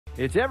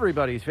It's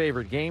everybody's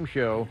favorite game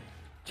show,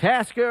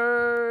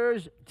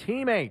 Tasker's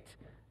Teammate.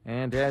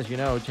 And as you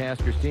know,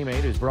 Tasker's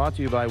Teammate is brought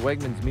to you by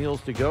Wegmans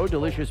Meals to Go.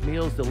 Delicious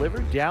meals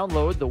delivered.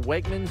 Download the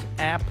Wegmans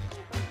app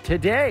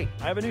today.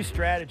 I have a new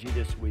strategy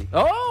this week.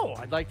 Oh,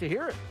 I'd like to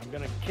hear it. I'm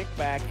going to kick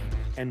back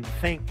and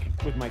think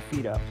with my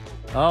feet up.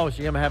 Oh,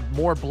 so you're going to have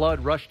more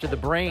blood rush to the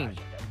brain.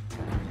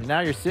 And now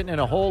you're sitting in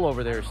a hole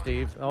over there,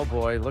 Steve. Oh,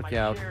 boy, look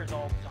out.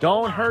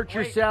 Don't hurt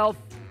yourself.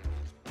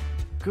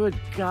 Good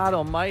God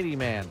almighty,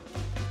 man.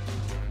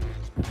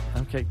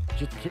 Okay,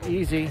 just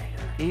easy,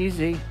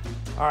 easy.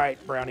 All right,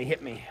 Brownie,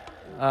 hit me.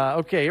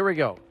 Okay, here we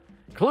go.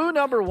 Clue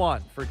number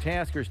one for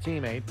Tasker's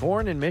Teammate.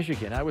 Born in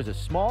Michigan, I was a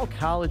small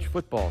college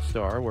football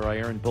star where I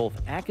earned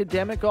both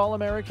academic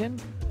All-American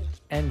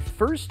and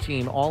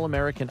first-team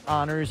All-American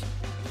honors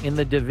in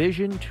the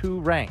Division II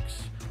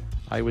ranks.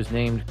 I was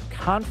named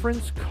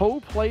Conference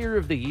Co-Player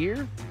of the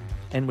Year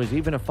and was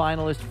even a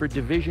finalist for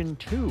Division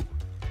II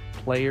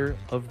Player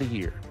of the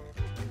Year.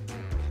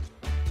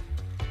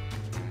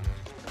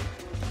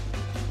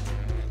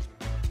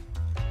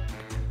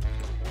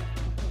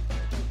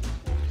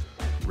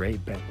 Ray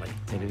Bentley.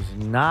 It is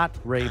not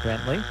Ray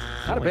Bentley.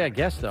 Not a bad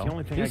guess,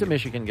 though. He's a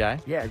Michigan guy.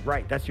 Yeah,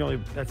 right.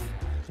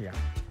 Yeah.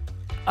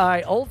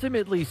 I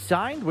ultimately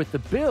signed with the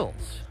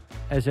Bills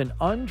as an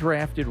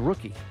undrafted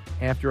rookie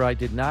after I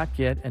did not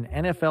get an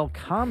NFL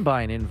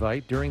Combine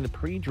invite during the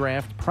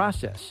pre-draft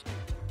process.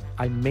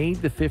 I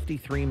made the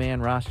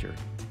 53-man roster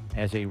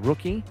as a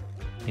rookie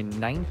in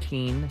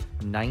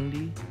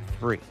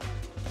 1993.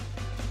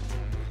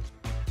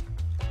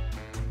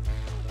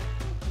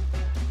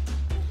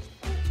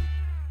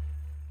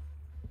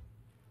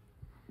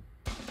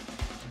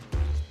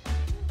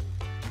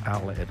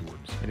 Al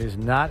Edwards. It is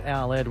not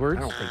Al Edwards.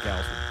 I don't think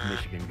Al's a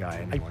Michigan guy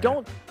anyway.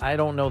 I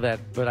don't know that,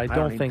 but I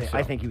don't think so.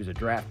 I think he was a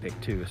draft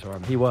pick, too.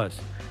 He was.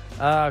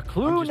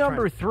 Clue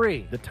number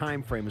three. The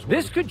time frame is.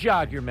 This could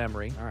jog your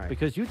memory, all right,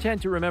 because you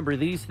tend to remember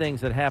these things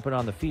that happen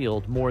on the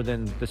field more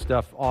than the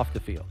stuff off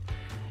the field.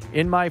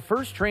 In my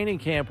first training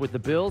camp with the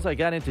Bills, I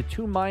got into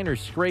 2 minor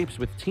scrapes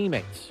with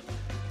teammates.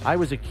 I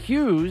was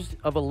accused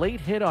of a late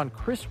hit on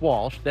Chris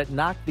Walsh that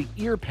knocked the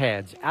ear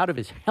pads out of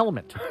his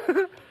helmet.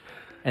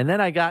 And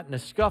then I got in a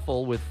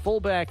scuffle with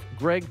fullback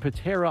Greg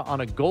Patera on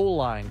a goal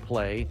line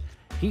play.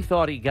 He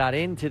thought he got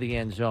into the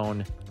end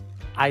zone.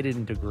 I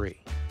didn't agree.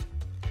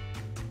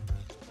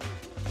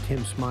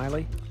 Tim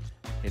Smiley?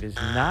 It is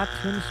not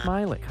Tim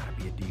Smiley. Gotta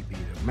be a DB,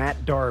 though.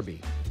 Matt Darby.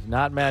 It's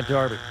not Matt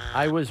Darby.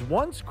 I was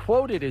once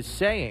quoted as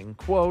saying,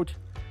 quote,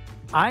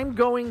 "I'm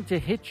going to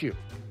hit you.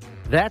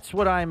 That's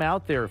what I'm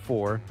out there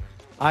for.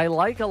 I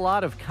like a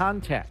lot of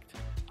contact.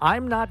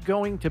 I'm not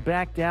going to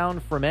back down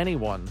from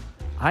anyone.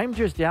 I'm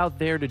just out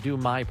there to do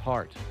my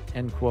part,"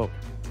 end quote.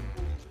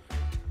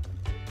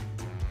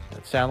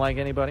 That sound like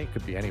anybody?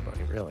 Could be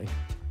anybody, really.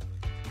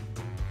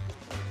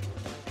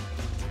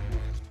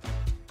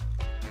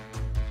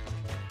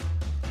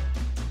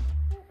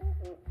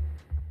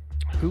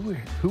 Who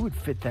would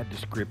fit that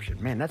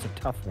description? Man, that's a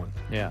tough one.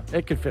 Yeah,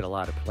 it could fit a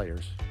lot of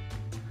players.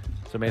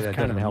 So maybe That's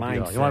that doesn't help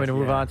you. You want me to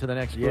move on to the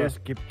next clue? Yes,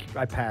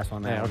 I pass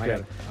on that. Yeah,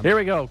 okay. Here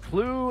we go.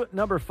 Clue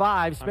number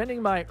 5.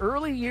 Spending my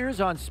early years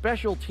on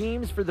special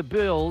teams for the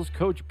Bills,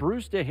 Coach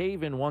Bruce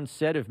DeHaven once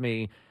said of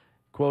me,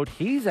 quote,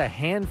 "He's a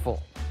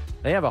handful.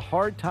 They have a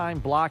hard time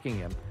blocking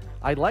him.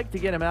 I'd like to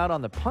get him out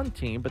on the punt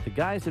team, but the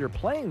guys that are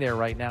playing there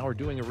right now are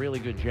doing a really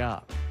good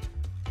job."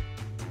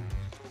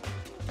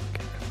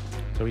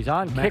 So he's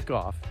on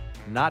kickoff,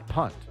 not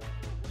punt.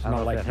 I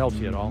don't know if that helps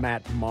you at all.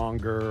 Matt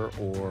Monger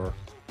or...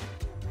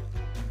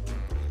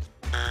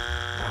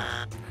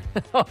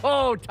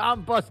 Oh,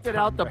 Tom busted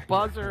out the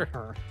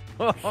buzzer.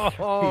 He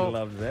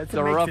loves that. It's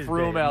a rough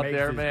room out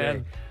there,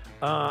 man.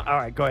 All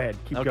right, go ahead.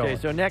 Keep going. Okay,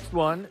 so next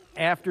one.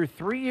 After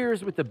 3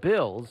 years with the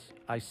Bills,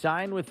 I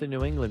signed with the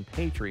New England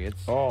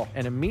Patriots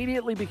and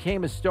immediately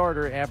became a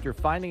starter after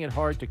finding it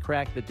hard to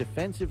crack the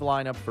defensive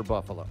lineup for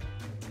Buffalo.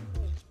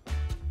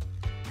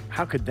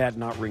 How could that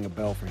not ring a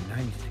bell for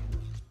 90?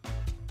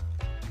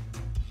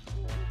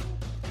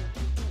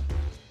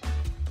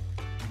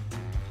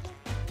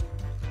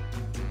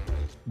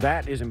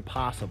 That is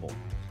impossible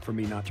for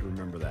me not to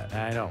remember that.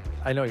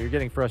 I know. You're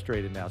getting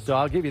frustrated now. So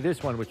I'll give you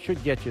this one, which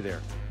should get you there.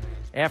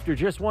 After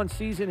just one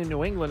season in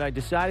New England, I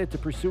decided to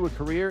pursue a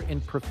career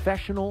in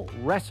professional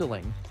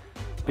wrestling,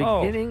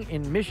 beginning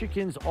in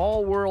Michigan's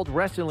All-World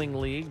Wrestling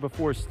League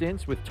before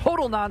stints with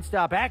Total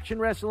Nonstop Action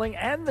Wrestling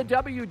and the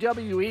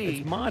WWE.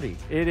 It's Monty.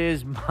 It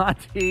is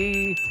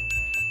Monty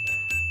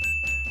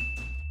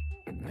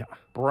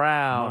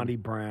Brown. Monty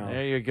Brown.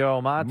 There you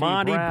go,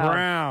 Monty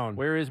Brown.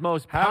 We're his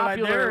most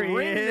popular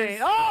ring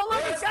name. Oh,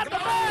 look, he's got the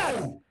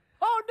bat.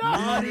 Oh, no.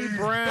 Monty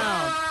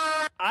Brown.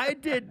 I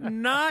did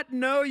not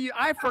know you.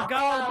 I forgot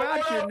all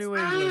about your New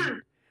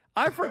England.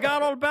 I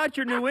forgot all about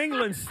your New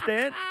England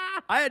stint.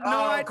 I had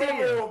no idea.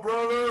 Come on,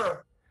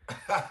 brother.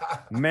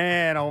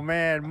 Man, oh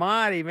man,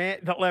 Monty, man.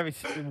 Let me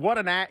see.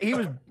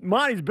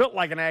 Monty's built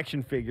like an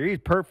action figure. He's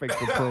perfect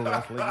for pro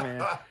wrestling,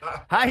 man.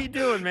 How you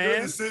doing,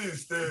 man? Good to see you,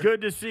 Steve. Good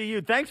to see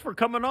you. Thanks for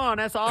coming on.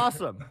 That's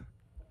awesome.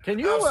 Can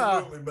you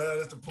Absolutely, man.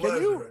 It's a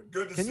pleasure.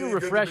 Good to see you.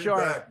 Good to be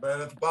back,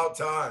 man. It's about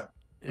time.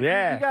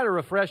 Yeah. You got to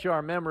refresh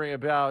our memory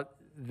about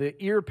the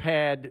ear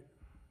pad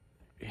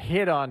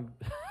hit on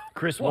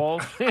Chris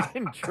Walsh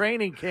in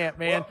training camp,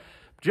 man. Well,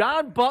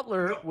 John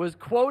Butler was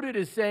quoted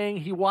as saying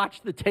he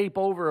watched the tape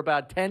over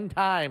about 10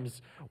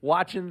 times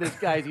watching this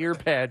guy's ear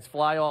pads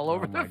fly all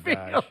over the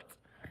field.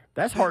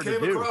 That's hard to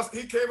do.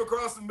 He came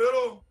across the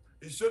middle.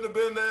 He shouldn't have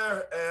been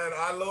there, and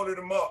I loaded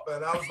him up.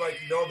 And I was like,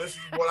 this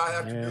is what I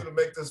have to do to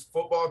make this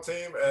football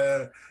team.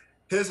 And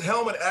his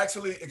helmet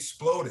actually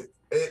exploded.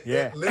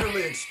 It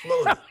literally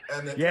exploded.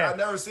 And I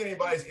never seen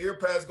anybody's ear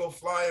pads go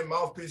flying,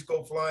 mouthpiece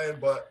go flying.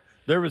 But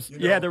there was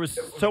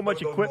so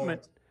much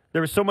equipment.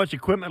 There was so much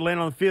equipment laying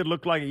on the field,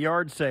 looked like a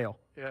yard sale.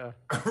 Yeah.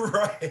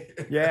 Right.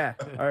 Yeah.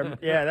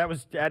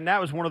 That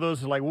was one of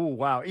those like, ooh,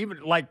 wow.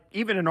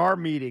 Even in our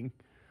meeting,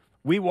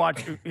 we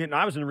watched. And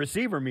I was in a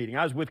receiver meeting.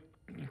 I was with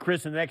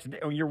Chris the next day.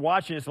 When you're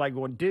watching, it's like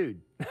going,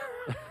 dude,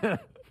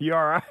 you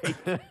all right?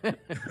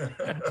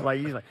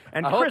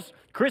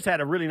 Chris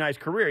had a really nice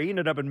career. He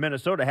ended up in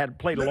Minnesota.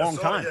 Played a long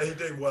time. Yeah, he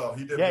did well.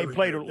 He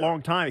played a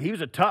long time. He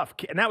was a tough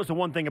kid, and that was the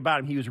one thing about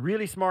him. He was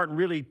really smart and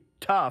really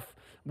tough.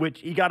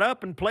 Which he got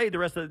up and played the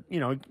rest of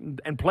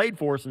and played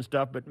for us and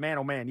stuff. But man,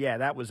 oh man, yeah,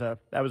 that was a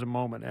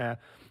moment.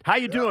 How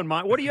you doing,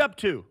 Mike? What are you up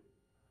to?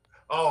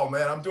 Oh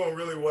man, I'm doing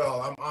really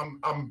well.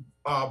 I'm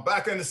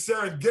back in the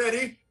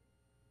Serengeti,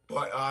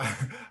 but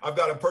I've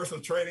got a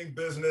personal training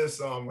business.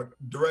 I'm a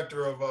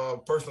director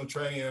of personal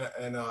training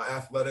and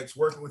athletics,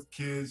 working with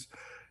kids,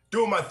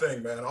 doing my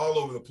thing, man, all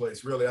over the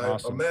place. Really,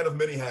 awesome. I'm a man of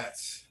many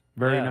hats.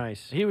 Very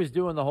nice. He was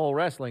doing the whole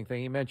wrestling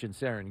thing. He mentioned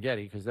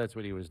Serengeti because that's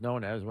what he was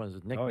known as, one of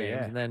his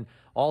nicknames, and then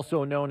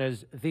also known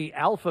as the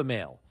Alpha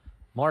Male,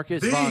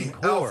 Marcus Von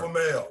Coor. Alpha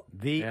Male.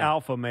 The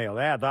Alpha Male.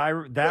 Yeah,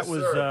 that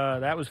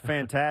was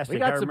fantastic. We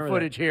got some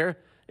footage here.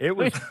 It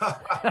was. Look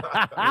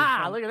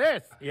at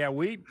this. Yeah,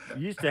 we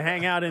used to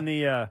hang out in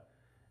the,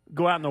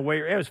 go out in the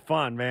weight. It was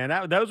fun,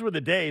 man. Those were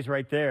the days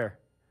right there.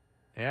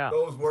 Yeah,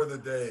 those were the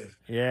days.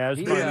 Yeah, it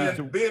was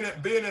fun.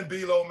 Being in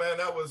Belo, man,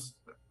 that was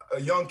a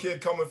young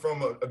kid coming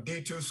from a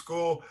D2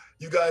 school.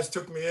 You guys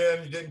took me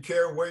in. You didn't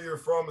care where you're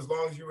from as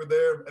long as you were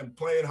there and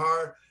playing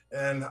hard.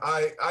 And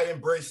I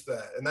embraced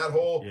that. And that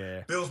whole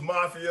Bills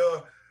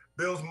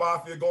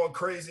Mafia going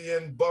crazy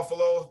in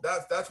Buffalo,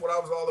 that's what I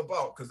was all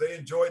about, because they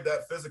enjoyed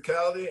that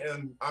physicality.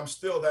 And I'm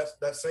still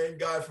that same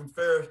guy from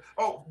Ferris.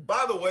 Oh,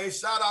 by the way,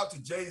 shout out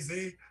to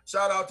Jay-Z.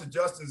 Shout out to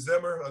Justin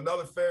Zimmer,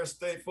 another Ferris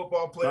State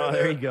football player. Oh,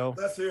 there you go.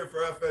 Let's hear it for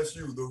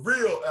FSU, the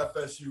real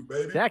FSU,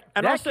 baby.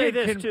 I'll say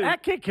this, too.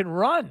 That kid can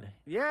run.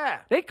 Yeah.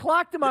 They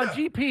clocked him on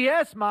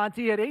GPS,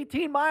 Monty, at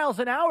 18 miles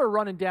an hour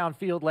running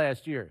downfield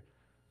last year.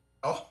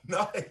 Oh,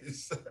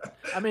 nice.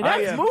 I mean,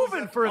 that's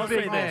moving for a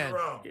big man.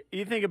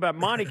 You think about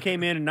Monty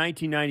came in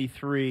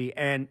 1993,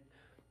 and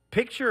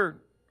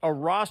picture a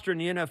roster in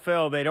the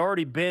NFL. They'd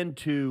already been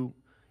to,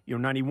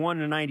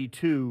 91 and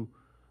 92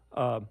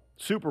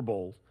 Super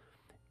Bowls.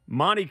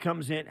 Monty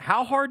comes in.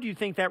 How hard do you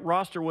think that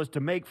roster was to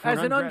make for an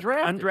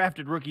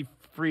undrafted rookie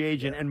free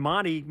agent? And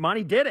Monty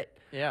did it.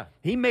 Yeah.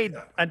 He made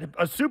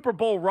a Super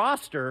Bowl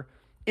roster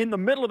in the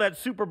middle of that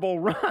Super Bowl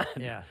run.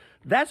 Yeah.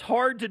 That's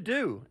hard to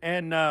do.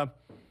 And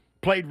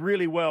played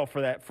really well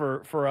for that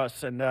for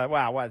us, and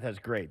wow, that's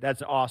great.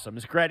 That's awesome.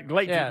 It's great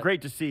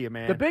to see you,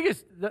 man.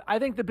 I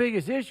think the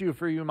biggest issue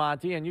for you,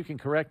 Monty, and you can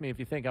correct me if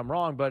you think I'm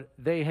wrong, but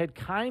they had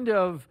kind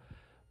of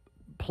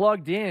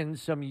plugged in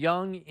some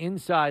young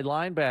inside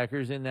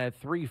linebackers in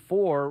that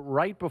 3-4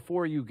 right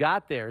before you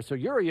got there. So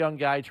you're a young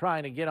guy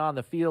trying to get on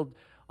the field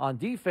on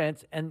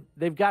defense, and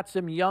they've got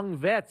some young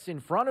vets in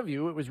front of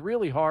you. It was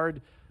really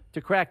hard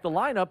to crack the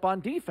lineup on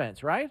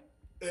defense, right?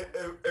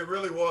 It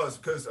really was,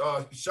 because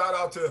shout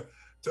out to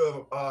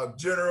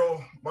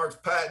General Marks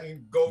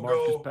Patton,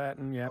 Marcus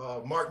Patton,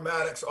 Mark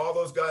Maddox, all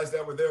those guys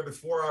that were there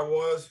before I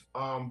was.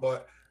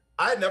 But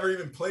I had never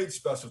even played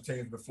special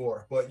teams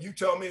before. But you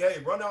tell me,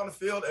 hey, run down the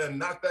field and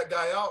knock that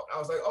guy out. I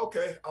was like,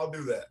 okay, I'll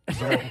do that.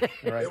 So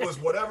It was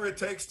whatever it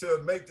takes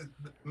to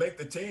make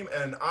the team.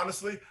 And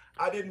honestly,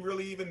 I didn't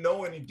really even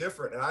know any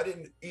different. And I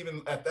didn't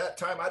even at that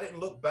time, I didn't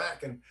look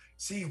back and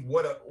see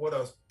what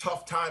a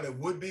tough time it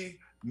would be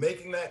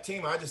making that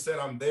team. I just said,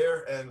 I'm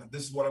there and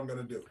this is what I'm going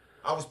to do.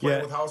 I was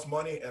playing with house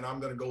money and I'm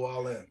going to go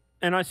all in.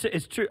 And I say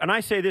it's true. And I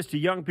say this to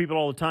young people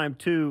all the time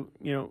too,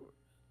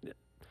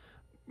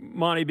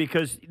 Monty,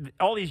 because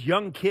all these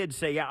young kids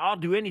say, yeah, I'll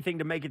do anything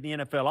to make it in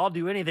the NFL. I'll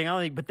do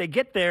anything. But they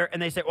get there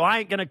and they say, well, I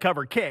ain't going to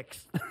cover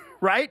kicks,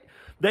 right?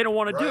 They don't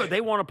want to do it.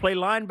 They want to play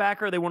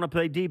linebacker. They want to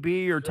play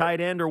DB or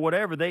tight end or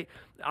whatever.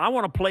 I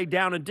want to play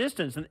down and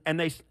distance.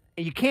 And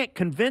you can't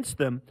convince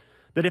them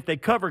that if they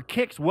cover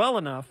kicks well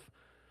enough,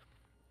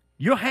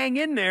 you'll hang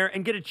in there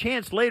and get a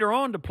chance later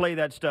on to play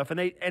that stuff. And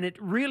it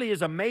really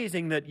is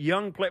amazing that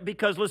young players,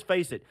 because let's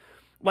face it,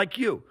 like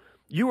you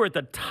were at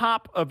the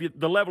top of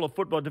the level of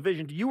football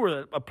division. You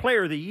were a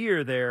player of the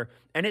year there,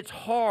 and it's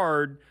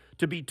hard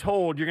to be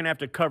told you're going to have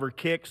to cover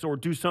kicks or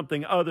do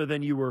something other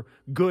than you were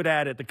good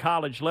at the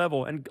college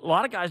level. And a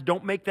lot of guys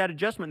don't make that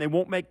adjustment. They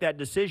won't make that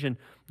decision.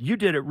 You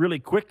did it really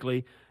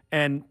quickly.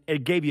 and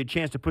it gave you a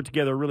chance to put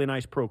together a really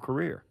nice pro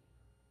career.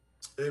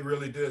 It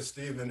really did,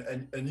 Steve.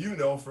 And you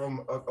know,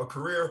 from a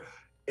career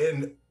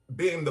in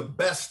being the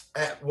best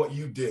at what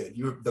you did,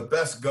 you're the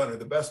best gunner,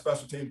 the best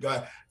special teams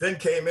guy, then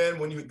came in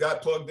when you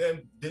got plugged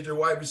in, did your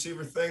wide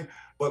receiver thing.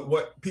 But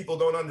what people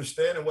don't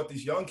understand, and what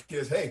these young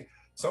kids, hey,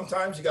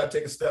 sometimes you got to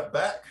take a step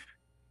back,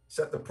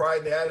 set the pride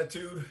and the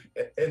attitude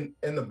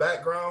in the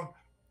background,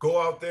 go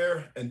out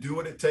there and do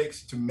what it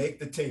takes to make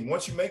the team.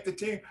 Once you make the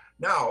team,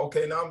 now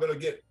I'm going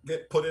to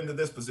get put into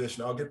this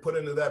position. I'll get put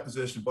into that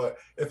position. But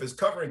if it's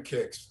covering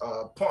kicks,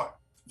 punt,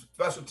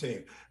 special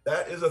team,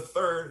 that is a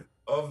third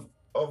of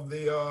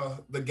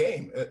the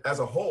game as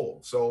a whole.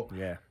 So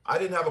yeah, I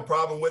didn't have a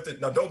problem with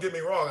it. Now, don't get me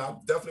wrong. I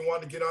definitely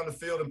wanted to get on the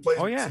field and play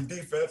some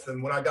defense.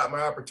 And when I got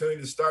my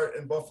opportunity to start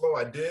in Buffalo,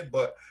 I did.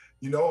 But,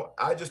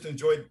 I just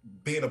enjoyed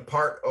being a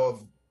part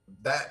of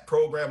that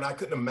program. And I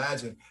couldn't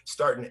imagine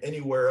starting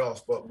anywhere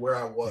else but where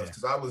I was,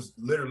 because I was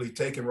literally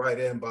taken right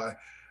in by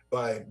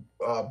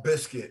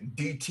Biscuit and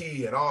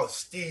DT and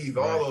Steve,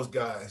 all those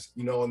guys,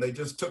 and they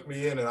just took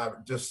me in, and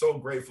I'm just so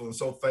grateful and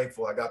so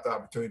thankful I got the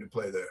opportunity to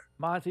play there.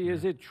 Monty,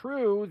 is it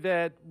true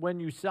that when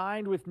you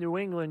signed with New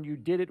England, you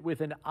did it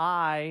with an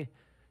eye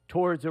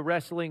towards a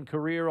wrestling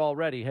career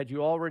already? Had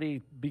you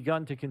already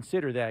begun to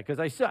consider that? Because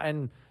I saw,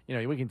 and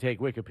we can take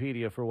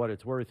Wikipedia for what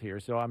it's worth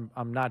here, so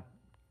I'm not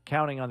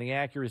counting on the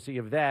accuracy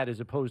of that as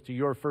opposed to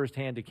your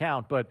firsthand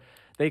account, but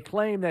they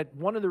claim that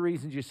one of the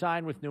reasons you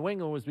signed with New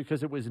England was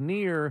because it was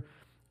near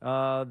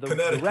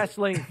the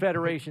Wrestling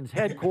Federation's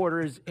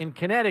headquarters in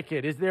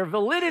Connecticut. Is there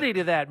validity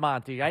to that,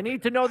 Monty? I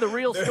need to know the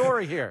real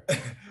story here.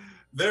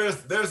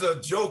 There's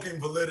a joking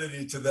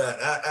validity to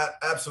that.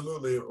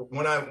 Absolutely.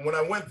 When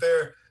I went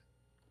there,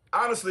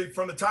 honestly,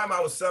 from the time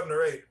I was 7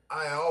 or 8,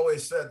 I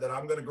always said that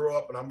I'm going to grow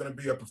up and I'm going to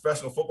be a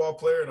professional football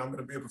player and I'm going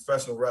to be a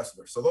professional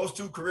wrestler. So those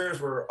two careers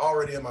were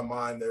already in my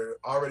mind. They're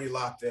already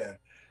locked in.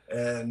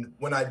 And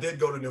when I did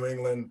go to New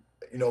England,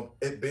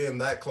 it being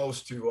that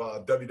close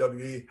to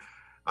WWE,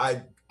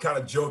 I kind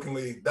of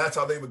jokingly, that's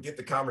how they would get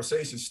the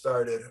conversation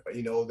started.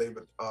 They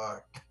would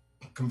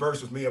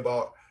converse with me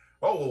about,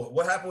 oh, well,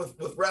 what happened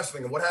with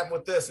wrestling and what happened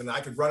with this? And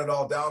I could run it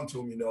all down to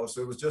them,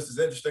 So it was just as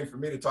interesting for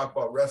me to talk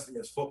about wrestling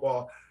as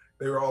football.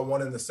 They were all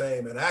one and the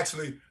same. And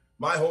actually,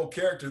 my whole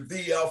character,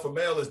 the alpha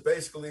male, is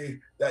basically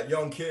that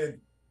young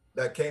kid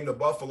that came to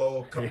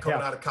Buffalo, coming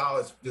out of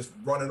college, just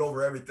running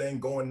over everything,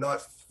 going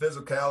nuts,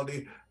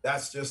 physicality.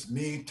 That's just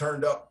me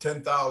turned up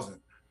 10,000.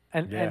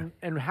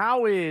 And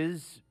how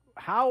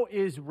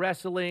is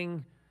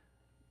wrestling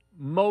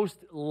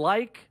most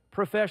like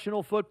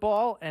professional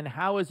football, and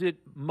how does it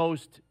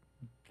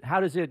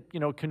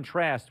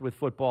contrast with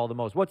football the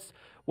most?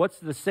 What's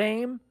the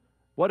same?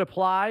 What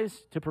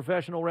applies to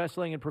professional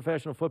wrestling and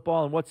professional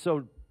football, and what's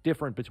so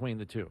different between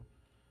the two?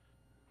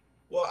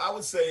 Well, I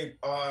would say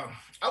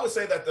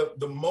that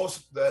the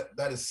most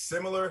that is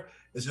similar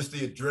is just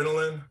the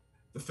adrenaline,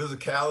 the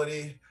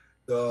physicality,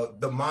 the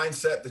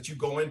mindset that you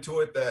go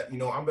into it, that,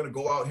 I'm going to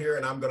go out here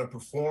and I'm going to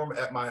perform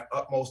at my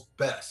utmost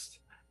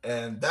best.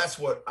 And that's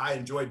what I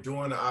enjoy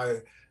doing.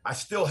 I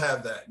still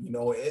have that,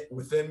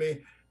 within me.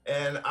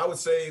 And I would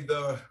say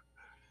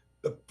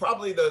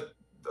probably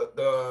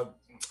the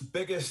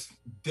biggest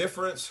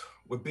difference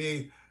would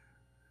be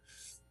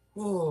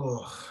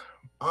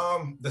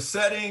the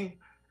setting,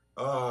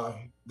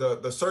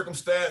 the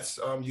circumstance.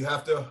 You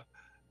have to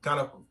kind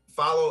of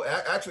follow.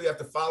 Actually, you have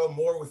to follow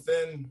more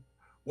within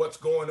what's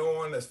going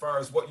on as far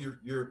as what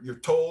you're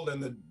told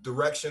and the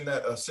direction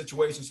that a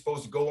situation's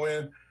supposed to go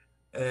in.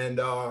 And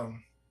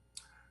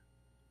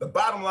the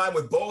bottom line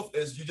with both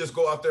is you just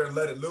go out there and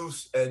let it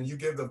loose, and you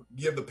give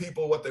the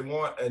people what they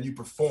want, and you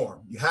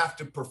perform. You have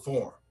to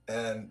perform.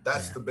 And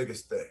that's the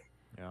biggest thing.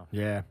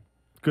 Yeah.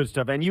 Good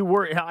stuff. And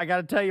I got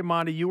to tell you,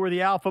 Monty, you were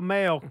the alpha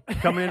male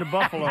coming into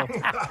Buffalo.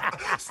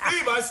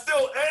 Steve, I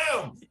still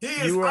am. He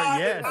is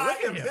I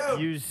am him.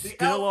 You the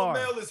still alpha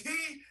are. male is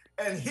he,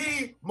 and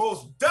he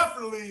most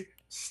definitely,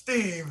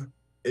 Steve,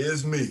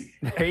 is me.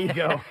 There you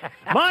go.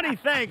 Monty,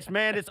 thanks,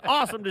 man. It's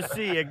awesome to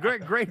see you.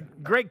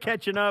 Great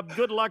catching up.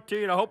 Good luck to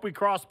you, and I hope we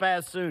cross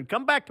paths soon.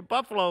 Come back to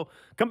Buffalo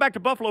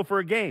for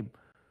a game.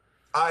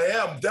 I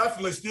am,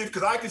 definitely, Steve,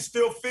 because I can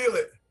still feel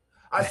it.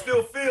 I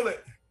still feel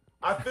it.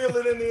 I feel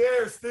it in the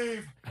air,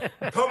 Steve.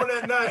 Coming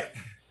at night.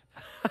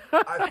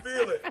 I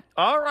feel it.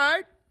 All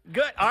right.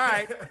 Good. All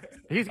right.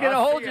 He's going to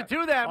hold you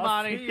to that,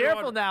 Monty.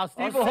 Careful now.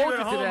 Steve will hold you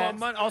to that.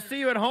 I'll see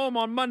you at home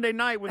on Monday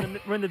night when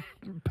the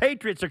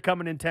Patriots are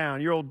coming in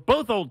town.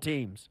 Both old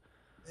teams.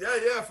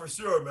 Yeah, for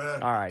sure,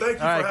 man. All right. Thank you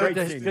for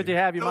having me. Good to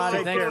have you,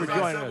 Monty. Thanks for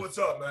joining us. What's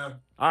up, man?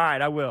 All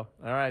right, I will.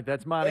 All right,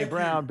 that's Monty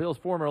Brown, Bills'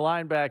 former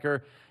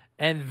linebacker,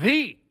 and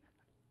the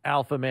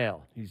alpha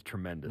male. He's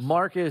tremendous.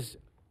 Marcus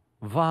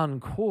Von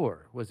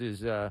Coor was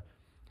his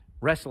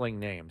wrestling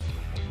name.